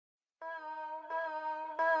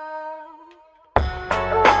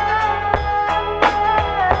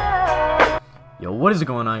Yo, what is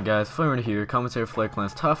going on, guys? Flare here, commentary Flare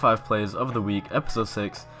Clan's top 5 plays of the week, episode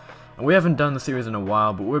 6. And we haven't done the series in a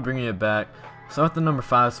while, but we're bringing it back. So at the number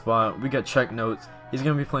 5 spot, we got Check Notes. He's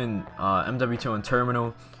going to be playing MW2 on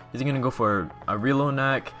Terminal. He's going to go for a reload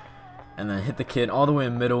knack, and then hit the kid all the way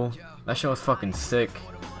in middle. That shit was fucking sick.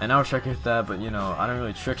 And I was trying to hit that, but you know, I don't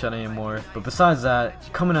really trick shot anymore. But besides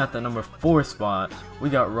that, coming at the number 4 spot, we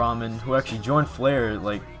got Ramen, who actually joined Flare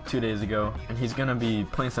like 2 days ago. And he's gonna be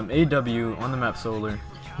playing some AW on the map Solar.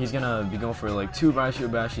 He's gonna be going for like 2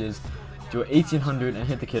 Raichu bashes, do an 1800 and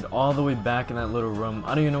hit the kid all the way back in that little room.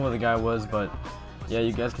 I don't even know where the guy was, but yeah,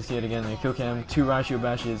 you guys can see it again. The kill cam, 2 Raichu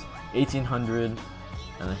bashes, 1800, and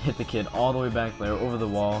then hit the kid all the way back there over the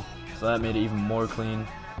wall. So that made it even more clean.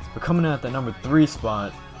 But coming in at the number 3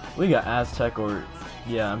 spot, we got Aztec, or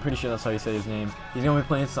yeah, I'm pretty sure that's how you say his name. He's gonna be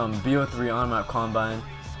playing some BO3 on map Combine,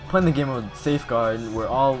 playing the game of Safeguard, where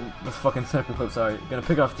all the fucking sniper clips are. Gonna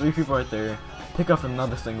pick off 3 people right there, pick off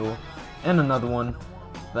another single, and another one,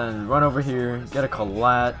 then run over here, get a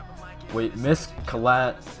collat, miss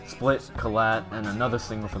collat, split collat, and another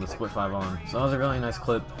single for the split 5 on. So that was a really nice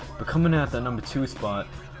clip. But coming in at the number 2 spot,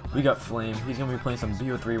 we got Flame. He's gonna be playing some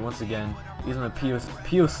BO3 once again. He's in a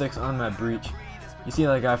PO6 on that breach. You see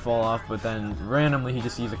that guy fall off, but then randomly he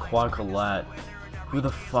just sees a quad collat. Who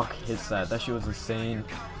the fuck hits that? That shit was insane.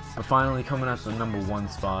 But finally coming at the number 1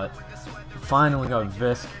 spot, finally got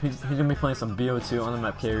Visk. He's gonna be playing some BO2 on the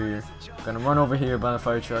map Carrier. Gonna run over here by the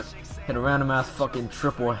fire truck, hit a random ass fucking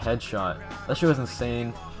triple headshot. That shit was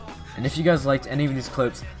insane. And if you guys liked any of these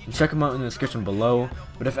clips, then check them out in the description below.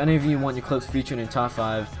 But if any of you want your clips featured in top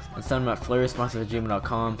 5, then send them at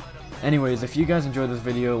flareresponses@gmail.com. Anyways, if you guys enjoyed this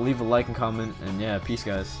video, leave a like and comment, and yeah, peace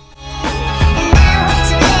guys.